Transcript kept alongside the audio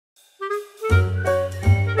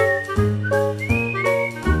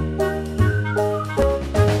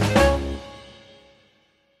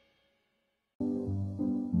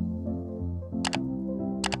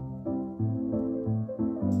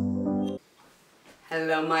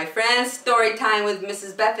Hello my friends, story time with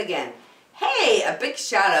Mrs. Beth again. Hey, a big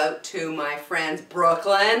shout out to my friends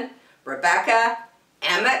Brooklyn, Rebecca,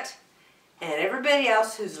 Emmett, and everybody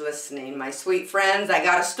else who's listening. My sweet friends, I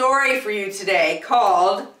got a story for you today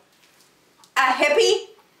called A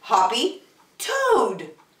Hippy-Hoppy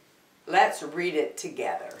Toad. Let's read it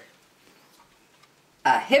together.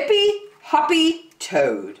 A hippy-hoppy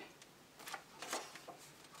toad.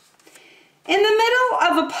 In the middle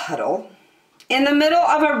of a puddle, in the middle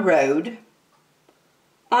of a road,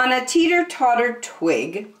 on a teeter-totter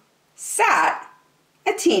twig, sat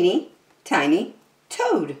a teeny tiny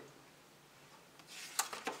toad.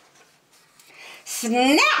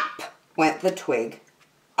 Snap went the twig,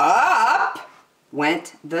 up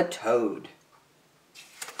went the toad.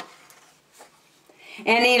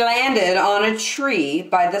 And he landed on a tree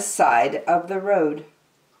by the side of the road.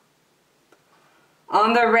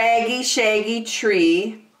 On the raggy, shaggy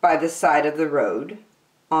tree by the side of the road,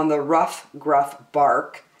 on the rough, gruff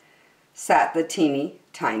bark, sat the teeny,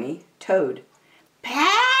 tiny toad.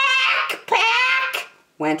 Pack, pack,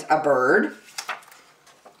 went a bird.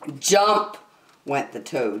 Jump, went the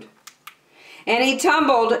toad. And he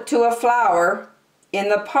tumbled to a flower in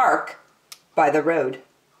the park by the road.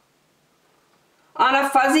 On a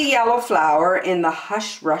fuzzy yellow flower in the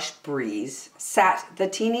hush-rush breeze sat the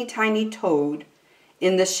teeny, tiny toad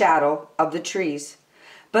in the shadow of the trees.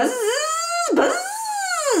 Buzz,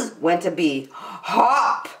 buzz, went a bee.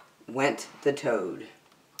 Hop, went the toad.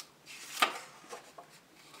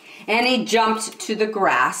 And he jumped to the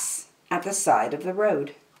grass at the side of the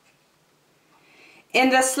road. In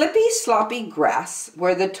the slippy, sloppy grass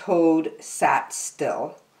where the toad sat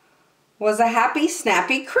still was a happy,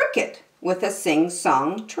 snappy cricket with a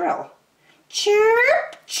sing-song trill.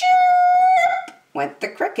 Chirp, chirp, went the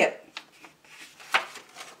cricket.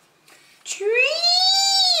 Tree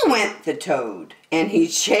went the toad, and he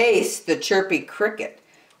chased the chirpy cricket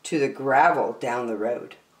to the gravel down the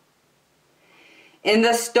road. In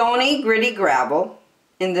the stony, gritty gravel,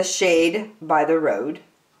 in the shade by the road,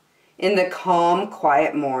 in the calm,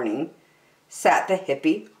 quiet morning, sat the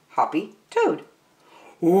hippy-hoppy toad.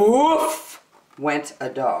 Woof went a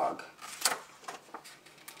dog.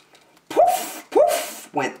 Poof, poof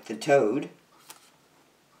went the toad.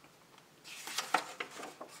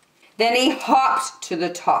 Then he hopped to the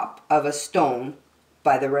top of a stone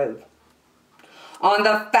by the road. On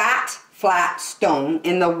the fat, flat stone,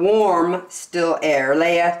 in the warm, still air,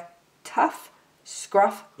 lay a tough,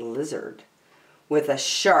 scruff lizard with a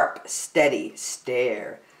sharp, steady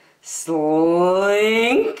stare.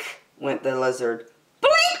 Slink went the lizard.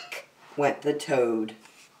 Blink went the toad.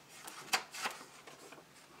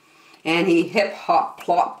 And he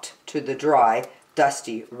hip-hop-plopped to the dry,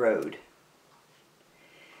 dusty road.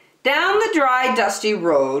 Down the dry, dusty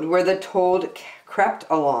road where the toad crept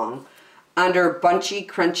along, under bunchy,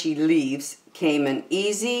 crunchy leaves, came an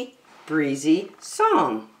easy, breezy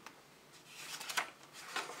song.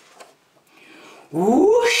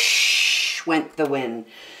 Whoosh went the wind,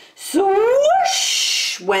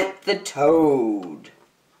 swoosh went the toad.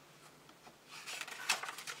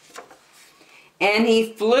 And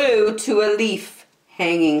he flew to a leaf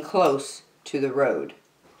hanging close to the road.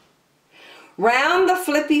 Round the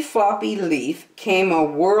flippy-floppy leaf came a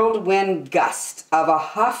whirlwind gust of a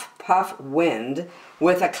huff-puff wind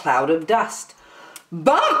with a cloud of dust.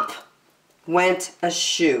 Bump went a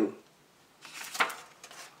shoe.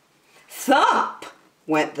 Thump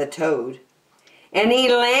went the toad, and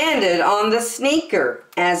he landed on the sneaker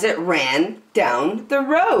as it ran down the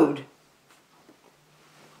road.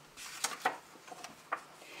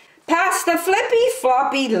 Past the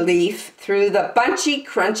flippy-floppy leaf, through the bunchy,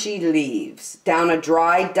 crunchy leaves, down a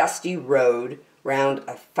dry, dusty road, round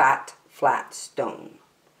a fat, flat stone.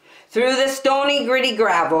 Through the stony, gritty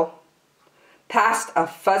gravel, past a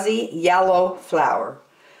fuzzy, yellow flower,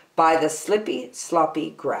 by the slippy,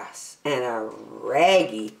 sloppy grass, and a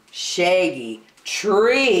raggy, shaggy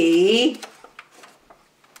tree,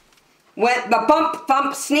 went the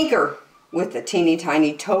bump-bump sneaker with the teeny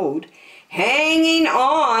tiny toad, hanging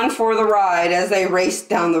on for the ride as they raced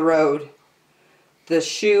down the road. The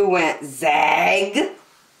shoe went zag,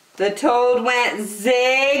 the toad went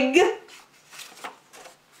zig,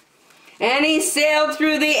 and he sailed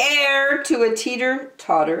through the air to a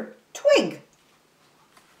teeter-totter twig.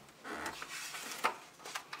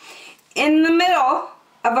 In the middle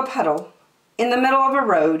of a puddle, in the middle of a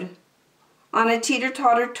road, on a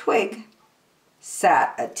teeter-totter twig,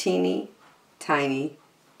 sat a teeny tiny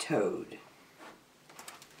toad.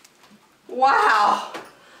 Wow,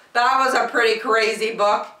 that was a pretty crazy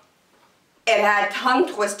book. It had tongue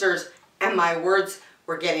twisters and my words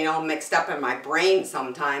We're getting all mixed up in my brain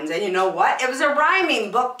sometimes. And you know what? It was a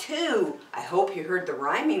rhyming book too. I hope you heard the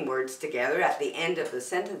rhyming words together at the end of the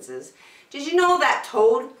sentences. Did you know that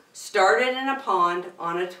toad started in a pond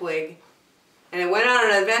on a twig, and it went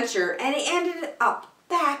on an adventure, and it ended up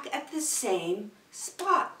back at the same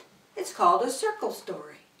spot? It's called a circle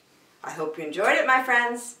story. I hope you enjoyed it, my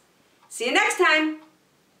friends. See you next time.